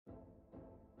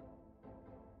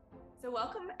So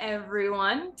welcome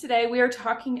everyone. Today we are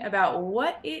talking about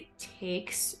what it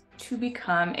takes to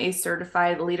become a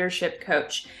certified leadership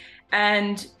coach.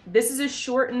 And this is a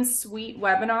short and sweet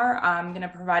webinar. I'm going to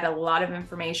provide a lot of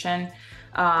information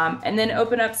and then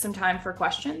open up some time for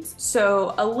questions.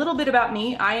 So a little bit about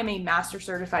me. I am a master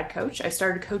certified coach. I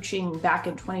started coaching back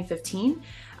in 2015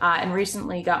 and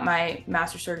recently got my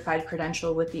master certified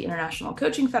credential with the International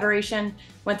Coaching Federation,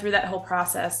 went through that whole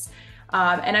process.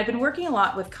 And I've been working a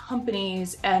lot with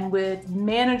companies and with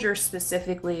managers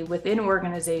specifically within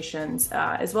organizations,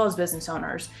 as well as business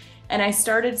owners. And I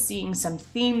started seeing some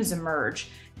themes emerge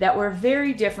that were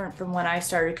very different from when I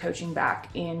started coaching back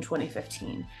in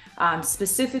 2015.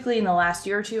 Specifically in the last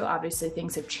year or two, obviously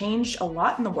things have changed a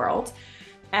lot in the world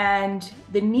and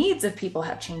the needs of people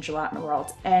have changed a lot in the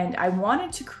world. And I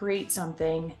wanted to create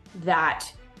something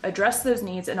that addressed those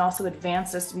needs and also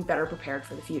advanced us to be better prepared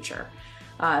for the future.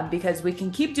 Because we can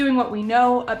keep doing what we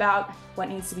know about what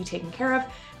needs to be taken care of,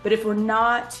 but if we're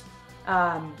not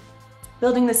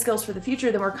building the skills for the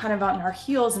future, then we're kind of on our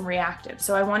heels and reactive.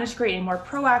 So I wanted to create a more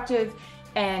proactive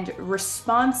and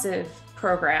responsive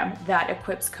program that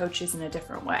equips coaches in a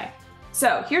different way.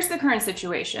 So here's the current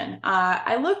situation.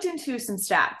 I looked into some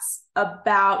stats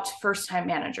about first-time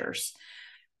managers.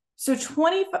 So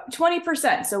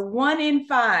 20%, so 1 in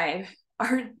 5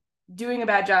 are doing a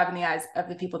bad job in the eyes of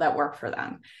the people that work for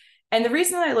them. And the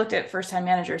reason that I looked at first-time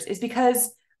managers is because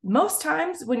most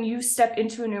times when you step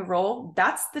into a new role,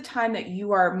 that's the time that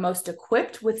you are most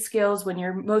equipped with skills, when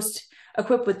you're most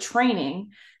equipped with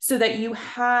training, so that you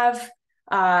have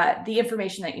the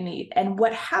information that you need. And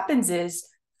what happens is,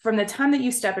 from the time that you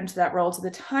step into that role to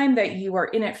the time that you are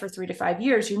in it for 3 to 5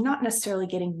 years, you're not necessarily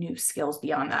getting new skills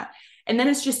beyond that. And then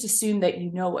it's just assumed that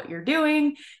you know what you're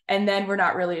doing, and then we're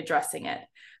not really addressing it.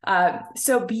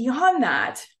 So beyond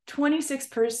that,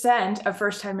 26% of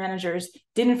first-time managers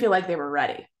didn't feel like they were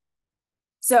ready.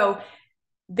 So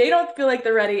they don't feel like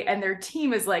they're ready, and their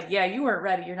team is like, yeah, you weren't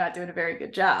ready. You're not doing a very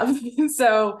good job.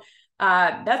 So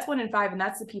that's 1 in 5, and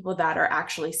that's the people that are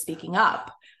actually speaking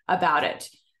up about it.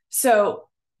 So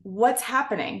what's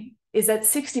happening is that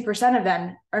 60% of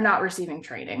them are not receiving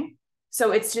training.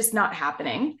 So it's just not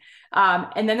happening.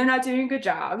 And then they're not doing a good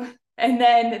job. And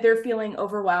then they're feeling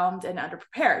overwhelmed and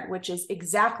underprepared, which is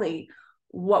exactly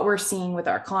what we're seeing with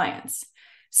our clients.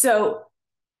 So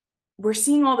we're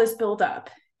seeing all this build up,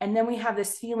 and then we have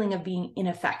this feeling of being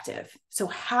ineffective. So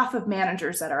half of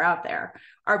managers that are out there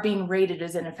are being rated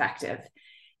as ineffective.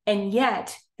 And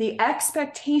yet the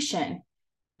expectation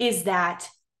is that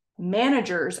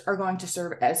managers are going to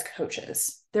serve as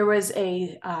coaches. There was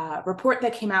a report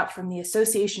that came out from the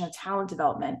Association of Talent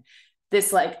Development.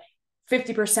 This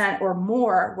 50% or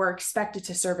more were expected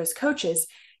to serve as coaches,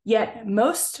 yet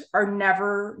most are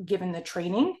never given the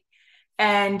training,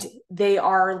 and they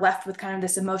are left with kind of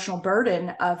this emotional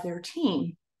burden of their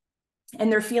team. And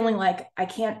they're feeling like, I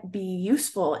can't be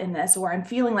useful in this, or I'm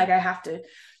feeling like I have to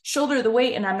shoulder the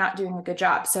weight and I'm not doing a good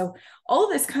job. So all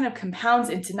of this kind of compounds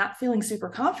into not feeling super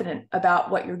confident about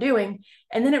what you're doing.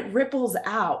 And then it ripples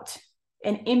out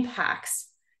and impacts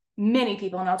many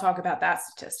people. And I'll talk about that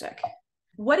statistic.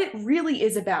 What it really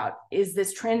is about is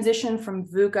this transition from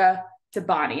VUCA to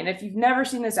BANI. And if you've never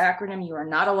seen this acronym, you are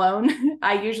not alone.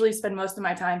 I usually spend most of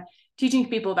my time teaching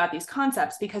people about these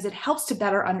concepts because it helps to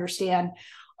better understand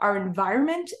our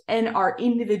environment and our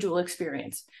individual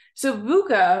experience. So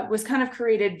VUCA was kind of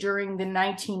created during the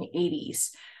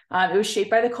 1980s. It was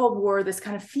shaped by the Cold War, this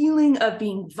kind of feeling of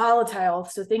being volatile.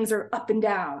 So things are up and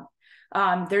down.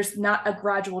 There's not a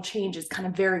gradual change. It's kind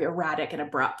of very erratic and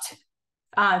abrupt.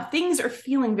 Things are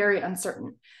feeling very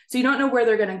uncertain. So you don't know where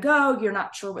they're going to go. You're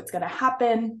not sure what's going to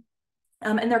happen.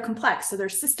 And they're complex. So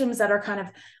there's systems that are kind of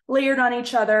layered on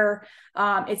each other.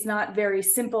 It's not very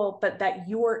simple, but that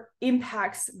your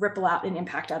impacts ripple out and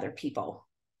impact other people.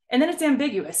 And then it's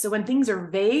ambiguous. So when things are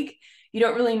vague, you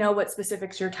don't really know what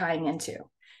specifics you're tying into.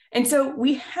 And so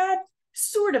we had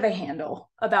sort of a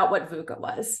handle about what VUCA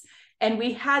was. And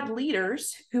we had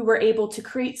leaders who were able to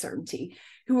create certainty,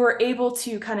 who were able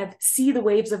to kind of see the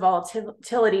waves of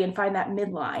volatility and find that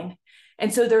midline.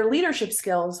 And so their leadership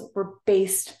skills were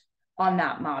based on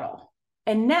that model.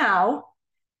 And now,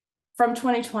 from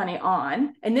 2020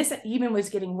 on, and this even was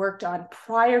getting worked on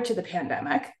prior to the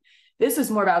pandemic, this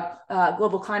was more about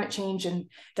global climate change and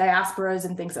diasporas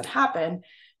and things that happen.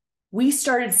 We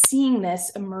started seeing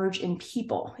this emerge in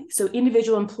people, so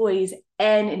individual employees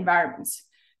and environments.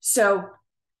 So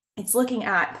it's looking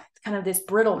at kind of this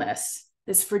brittleness,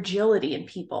 this fragility in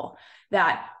people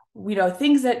that,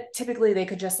 things that typically they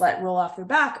could just let roll off their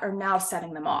back are now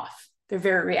setting them off. They're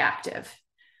very reactive.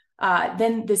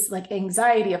 then this like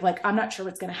anxiety of like, I'm not sure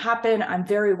what's going to happen. I'm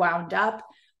very wound up.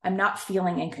 I'm not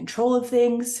feeling in control of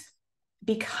things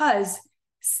because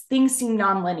things seem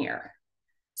nonlinear.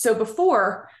 So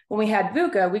before, when we had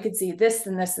VUCA, we could see this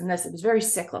and this and this. It was very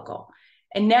cyclical.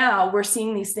 And now we're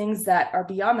seeing these things that are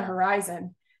beyond the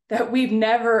horizon that we've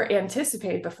never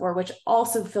anticipated before, which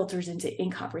also filters into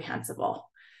incomprehensible.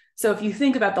 So if you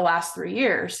think about the last 3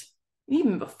 years,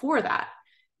 even before that,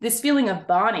 this feeling of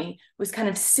Bonnie was kind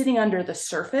of sitting under the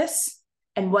surface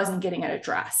and wasn't getting it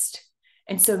addressed.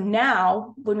 And so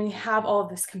now when we have all of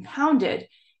this compounded,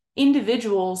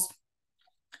 individuals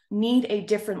need a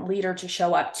different leader to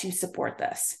show up to support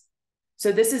this.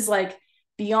 So this is like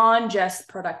beyond just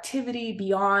productivity,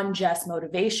 beyond just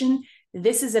motivation.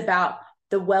 This is about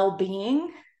the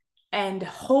well-being and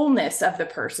wholeness of the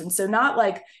person. So not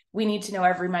like we need to know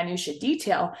every minutiae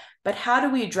detail, but how do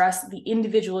we address the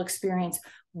individual experience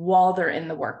while they're in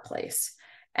the workplace?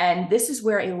 And this is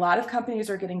where a lot of companies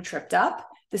are getting tripped up.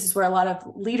 This is where a lot of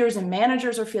leaders and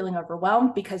managers are feeling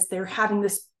overwhelmed because they're having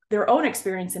their own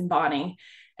experience in Bonnie,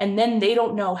 and then they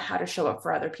don't know how to show up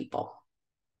for other people.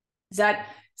 Does that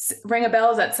ring a bell?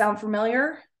 Does that sound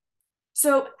familiar?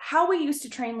 So how we used to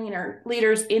train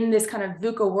leaders in this kind of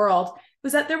VUCA world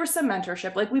was that there was some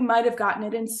mentorship. Like we might have gotten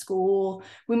it in school.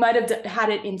 We might have had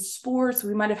it in sports.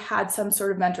 We might have had some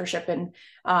sort of mentorship in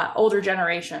older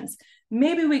generations.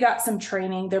 Maybe we got some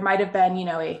training. There might have been,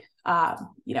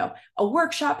 a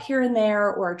workshop here and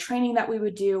there, or a training that we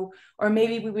would do, or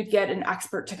maybe we would get an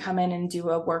expert to come in and do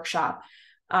a workshop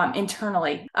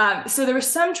internally. So there was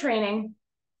some training,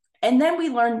 and then we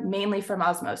learned mainly from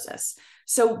osmosis.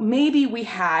 So maybe we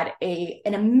had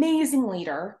an amazing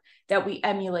leader that we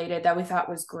emulated, that we thought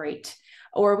was great,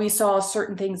 or we saw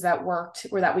certain things that worked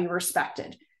or that we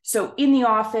respected. So in the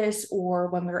office, or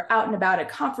when we were out and about at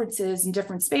conferences and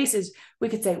different spaces, we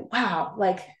could say, wow,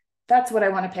 like that's what I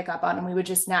want to pick up on. And we would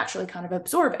just naturally kind of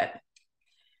absorb it.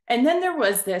 And then there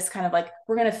was this kind of like,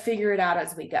 we're going to figure it out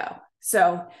as we go.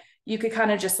 So you could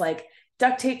kind of just like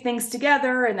duct tape things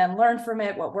together and then learn from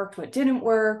it, what worked, what didn't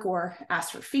work, or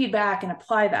ask for feedback and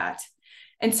apply that.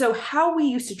 And so how we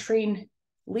used to train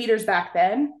leaders back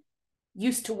then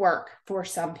used to work for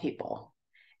some people.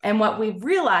 And what we've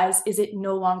realized is it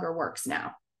no longer works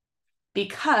now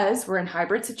because we're in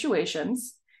hybrid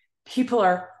situations. People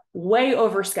are way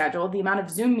over scheduled. The amount of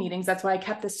Zoom meetings, that's why I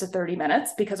kept this to 30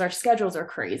 minutes, because our schedules are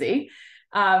crazy.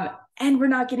 And we're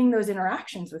not getting those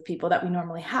interactions with people that we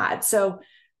normally had. So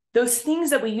those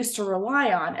things that we used to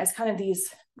rely on as kind of these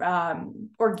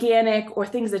organic or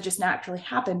things that just naturally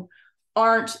happen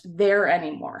aren't there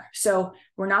anymore. So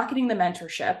we're not getting the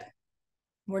mentorship.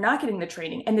 We're not getting the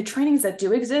training. And the trainings that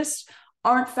do exist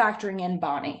aren't factoring in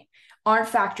Bonnie, aren't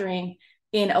factoring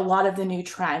in a lot of the new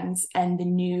trends and the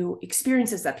new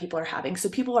experiences that people are having. So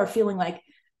people are feeling like,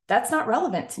 that's not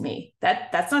relevant to me.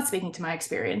 That's not speaking to my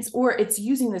experience. Or it's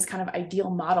using this kind of ideal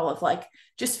model of like,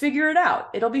 just figure it out.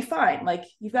 It'll be fine. Like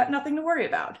you've got nothing to worry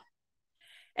about.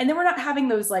 And then we're not having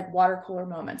those like water cooler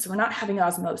moments. We're not having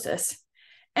osmosis.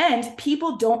 And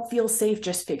people don't feel safe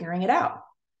just figuring it out.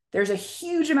 There's a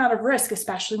huge amount of risk,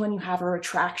 especially when you have a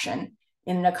retraction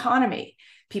in an economy.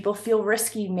 People feel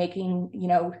risky making,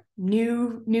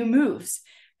 new moves,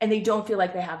 and they don't feel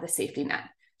like they have the safety net.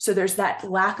 So there's that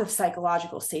lack of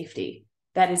psychological safety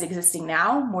that is existing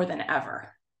now more than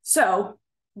ever. So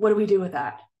what do we do with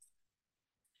that?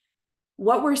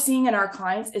 What we're seeing in our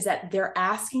clients is that they're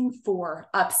asking for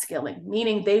upskilling,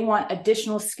 meaning they want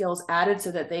additional skills added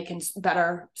so that they can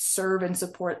better serve and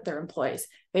support their employees.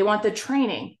 They want the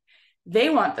training. They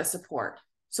want the support.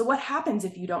 So what happens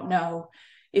if you don't know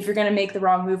if you're going to make the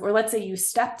wrong move, or let's say you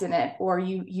stepped in it, or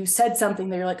you said something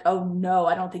that you're like, oh no,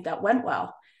 I don't think that went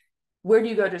well. Where do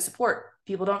you go to support?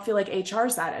 People don't feel like HR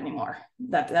is that anymore,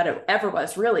 that it ever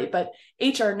was really, but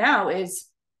HR now is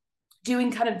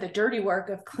doing kind of the dirty work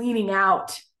of cleaning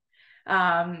out,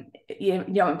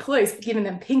 employees, giving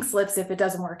them pink slips if it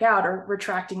doesn't work out, or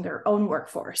retracting their own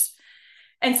workforce.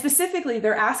 And specifically,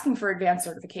 they're asking for advanced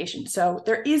certification. So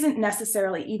there isn't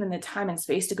necessarily even the time and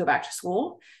space to go back to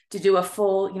school to do a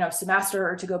full, semester,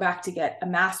 or to go back to get a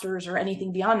master's or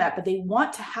anything beyond that. But they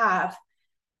want to have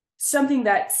something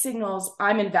that signals,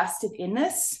 I'm invested in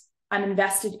this. I'm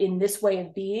invested in this way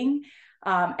of being.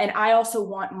 And I also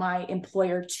want my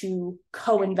employer to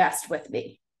co-invest with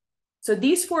me. So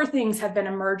these 4 things have been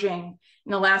emerging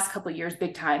in the last couple of years,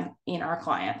 big time in our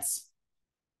clients.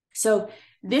 So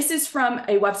this is from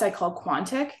a website called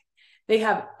Quantic. They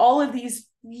have all of these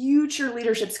future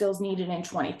leadership skills needed in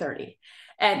 2030.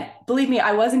 And believe me,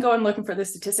 I wasn't going looking for the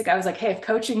statistic. I was like, hey, if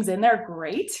coaching's in there,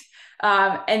 great.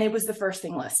 And it was the first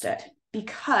thing listed,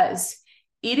 because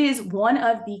It is one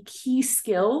of the key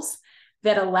skills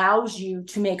that allows you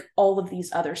to make all of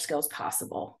these other skills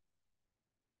possible.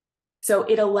 So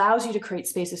it allows you to create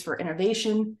spaces for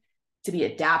innovation, to be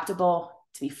adaptable,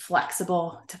 to be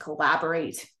flexible, to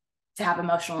collaborate, to have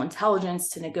emotional intelligence,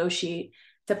 to negotiate,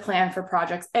 to plan for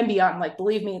projects and beyond. Like,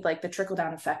 believe me, like the trickle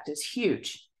down effect is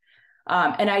huge.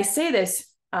 And I say this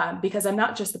because I'm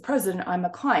not just the president, I'm a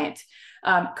client.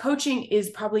 Coaching is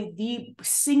probably the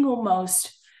single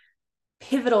most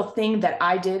pivotal thing that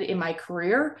I did in my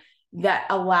career that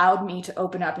allowed me to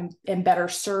open up and better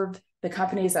serve the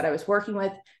companies that I was working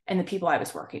with and the people I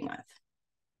was working with.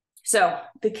 So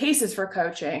the cases for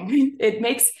coaching, it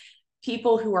makes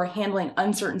people who are handling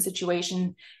uncertain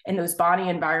situations in those body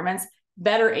environments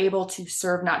better able to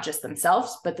serve not just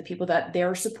themselves, but the people that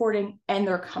they're supporting and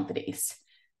their companies.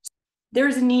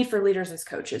 There's a need for leaders as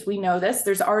coaches. We know this.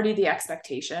 There's already the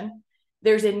expectation.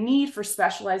 There's a need for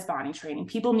specialized body training.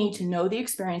 People need to know the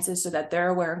experiences so that they're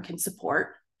aware and can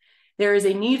support. There is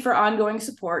a need for ongoing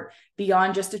support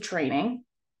beyond just a training.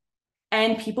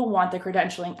 And people want the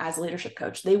credentialing as a leadership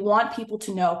coach. They want people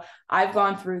to know, I've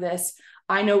gone through this.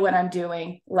 I know what I'm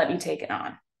doing. Let me take it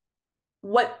on.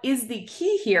 What is the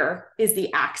key here is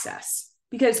the access,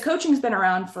 because coaching's been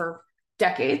around for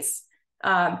decades,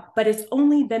 but it's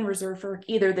only been reserved for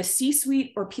either the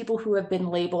C-suite or people who have been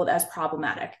labeled as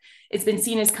problematic. It's been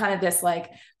seen as kind of this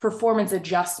like performance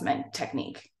adjustment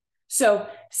technique. So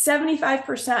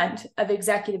 75% of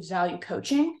executives value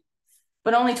coaching,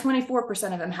 but only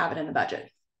 24% of them have it in the budget.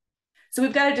 So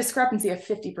we've got a discrepancy of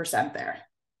 50% there.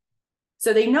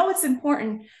 So they know it's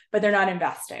important, but they're not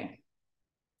investing.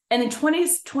 And then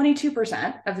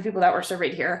 22% of the people that were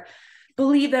surveyed here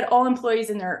believe that all employees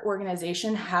in their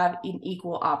organization have an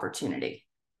equal opportunity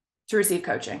to receive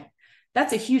coaching.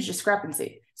 That's a huge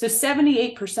discrepancy. So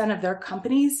 78% of their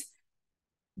companies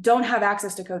don't have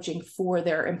access to coaching for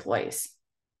their employees.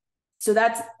 So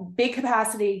that's big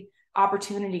capacity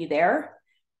opportunity there,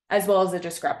 as well as the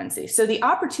discrepancy. So the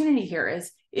opportunity here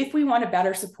is, if we want to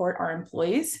better support our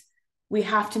employees, we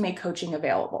have to make coaching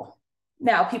available.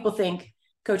 Now, people think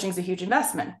coaching is a huge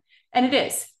investment, and it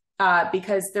is,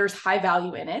 because there's high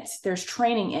value in it, there's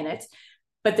training in it,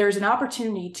 but there's an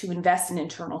opportunity to invest in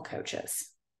internal coaches.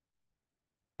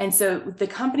 And so the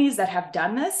companies that have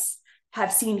done this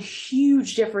have seen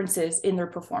huge differences in their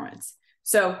performance.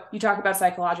 So you talk about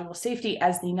psychological safety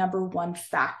as the number one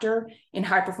factor in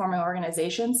high performing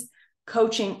organizations.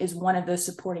 Coaching is one of those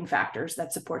supporting factors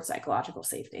that support psychological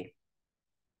safety.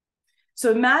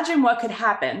 So imagine what could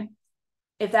happen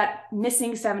if that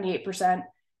missing 78%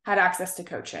 had access to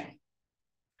coaching.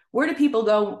 Where do people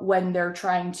go when they're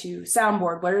trying to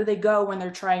soundboard? Where do they go when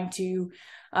they're trying to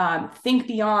think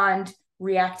beyond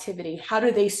reactivity? How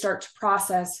do they start to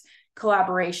process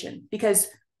collaboration? Because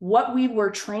what we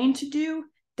were trained to do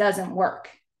doesn't work,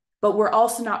 but we're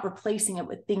also not replacing it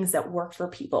with things that work for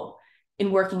people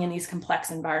in working in these complex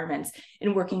environments,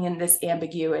 in working in this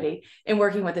ambiguity, in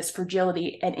working with this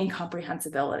fragility and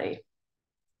incomprehensibility.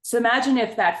 So imagine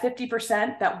if that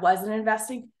 50% that wasn't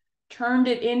investing turned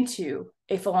it into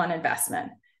a full-on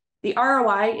investment. The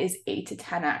ROI is 8 to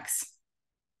 10x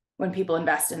when people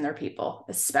invest in their people,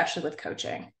 especially with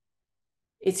coaching.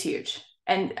 It's huge.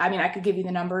 And I mean, I could give you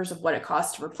the numbers of what it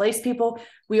costs to replace people.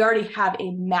 We already have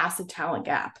a massive talent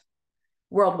gap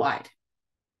worldwide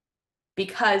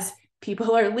because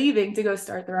people are leaving to go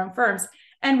start their own firms.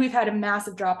 And we've had a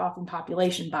massive drop off in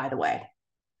population, by the way.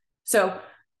 So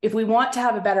if we want to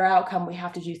have a better outcome, we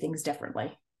have to do things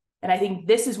differently. And I think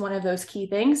this is one of those key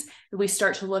things that we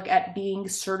start to look at being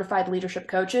certified leadership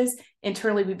coaches.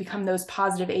 Internally, we become those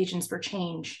positive agents for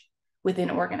change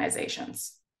within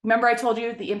organizations. Remember I told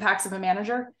you the impacts of a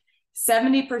manager?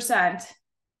 70%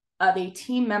 of a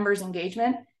team member's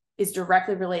engagement is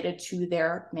directly related to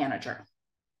their manager.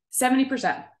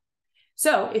 70%.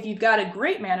 So if you've got a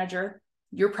great manager,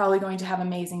 you're probably going to have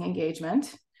amazing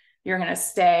engagement. You're going to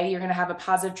stay, you're going to have a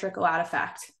positive trickle out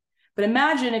effect. But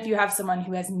imagine if you have someone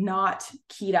who has not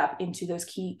keyed up into those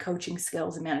key coaching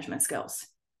skills and management skills.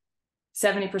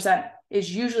 70%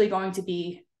 is usually going to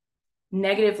be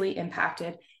negatively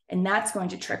impacted, and that's going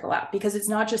to trickle out because it's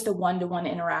not just a one-to-one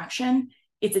interaction,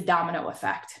 it's a domino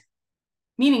effect.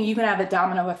 Meaning you can have a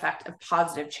domino effect of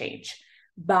positive change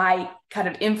by kind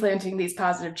of implanting these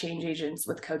positive change agents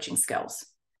with coaching skills.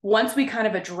 Once we kind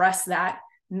of address that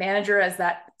manager as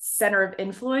that center of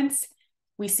influence,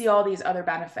 we see all these other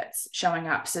benefits showing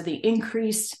up. So the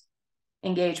increased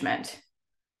engagement,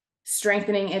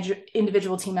 strengthening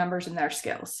individual team members and their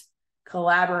skills,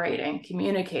 collaborating,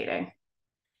 communicating,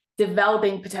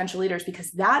 developing potential leaders,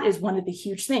 because that is one of the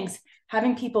huge things.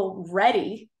 Having people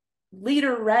ready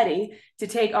leader ready to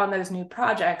take on those new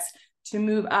projects to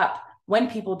move up when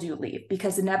people do leave,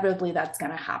 because inevitably that's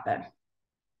going to happen.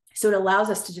 So it allows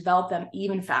us to develop them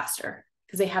even faster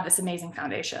because they have this amazing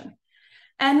foundation.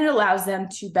 And it allows them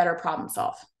to better problem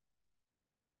solve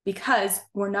because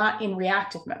we're not in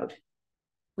reactive mode.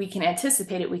 We can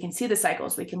anticipate it. We can see the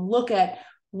cycles. We can look at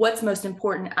what's most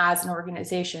important as an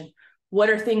organization. What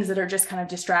are things that are just kind of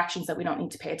distractions that we don't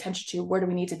need to pay attention to? Where do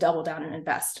we need to double down and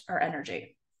invest our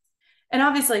energy? And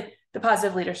obviously, the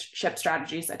positive leadership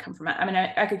strategies that come from it. I mean,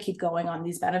 I could keep going on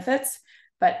these benefits,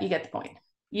 but you get the point.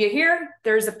 You hear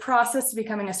there's a process to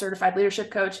becoming a certified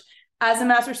leadership coach. As a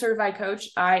master certified coach,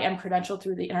 I am credentialed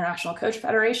through the International Coach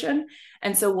Federation.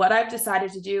 And so what I've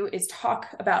decided to do is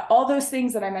talk about all those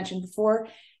things that I mentioned before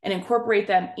and incorporate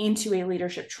them into a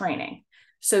leadership training.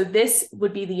 So this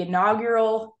would be the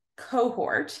inaugural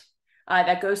cohort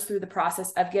that goes through the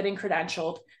process of getting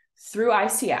credentialed through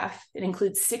ICF. It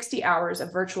includes 60 hours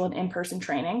of virtual and in-person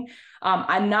training.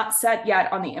 I'm not set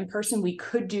yet on the in-person. We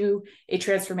could do a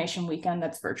transformation weekend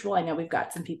that's virtual. I know we've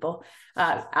got some people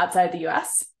outside the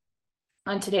US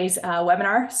on today's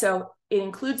webinar. So it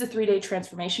includes a 3-day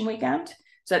transformation weekend.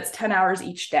 So that's 10 hours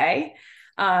each day.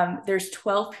 There's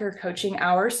 12 peer coaching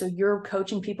hours. So you're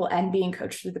coaching people and being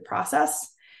coached through the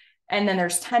process. And then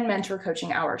there's 10 mentor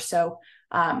coaching hours. So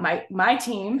my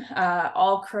team,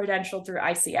 all credentialed through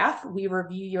ICF, we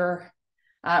review your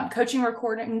coaching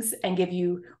recordings and give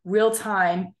you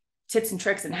real-time tips and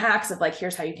tricks and hacks of like,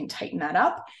 here's how you can tighten that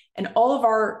up. And all of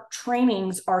our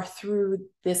trainings are through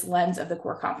this lens of the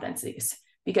core competencies,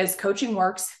 because coaching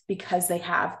works because they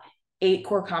have 8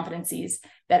 core competencies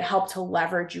that help to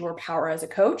leverage your power as a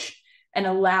coach and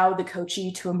allow the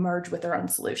coachee to emerge with their own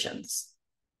solutions.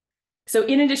 So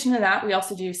in addition to that, we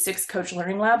also do 6 coach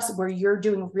learning labs where you're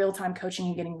doing real-time coaching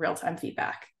and getting real-time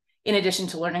feedback, in addition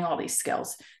to learning all these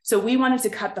skills. So we wanted to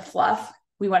cut the fluff.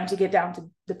 We wanted to get down to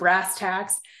the brass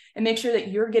tacks and make sure that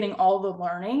you're getting all the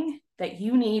learning that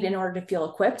you need in order to feel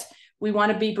equipped. We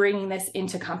want to be bringing this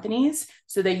into companies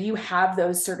so that you have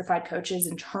those certified coaches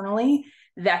internally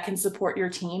that can support your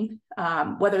team,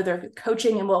 whether they're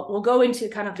coaching, and we'll go into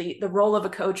kind of the role of a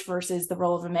coach versus the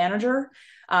role of a manager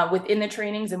within the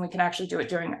trainings, and we can actually do it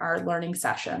during our learning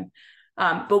session.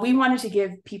 But we wanted to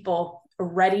give people a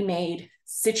ready-made,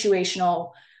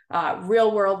 situational,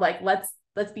 real world, like let's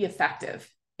be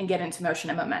effective and get into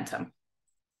motion and momentum.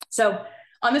 So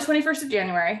on the 21st of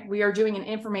January, we are doing an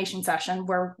information session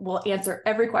where we'll answer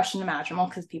every question imaginable,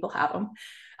 because people have them,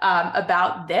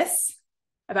 about this,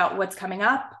 about what's coming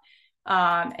up.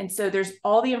 And so there's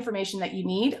all the information that you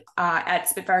need at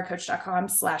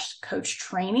spitfirecoach.com/coach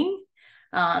training.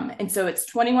 And so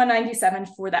it's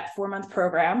 $21.97 for that 4-month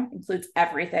program, includes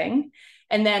everything.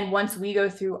 And then once we go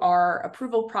through our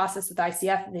approval process with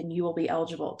ICF, then you will be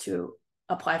eligible to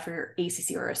apply for your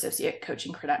ACC or associate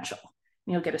coaching credential.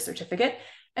 And you'll get a certificate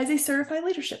as a certified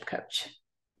leadership coach.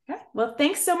 Okay. Well,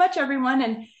 thanks so much, everyone.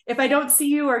 And if I don't see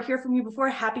you or hear from you before,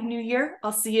 Happy New Year.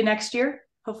 I'll see you next year,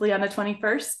 hopefully on the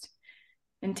 21st.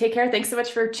 And take care. Thanks so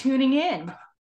much for tuning in.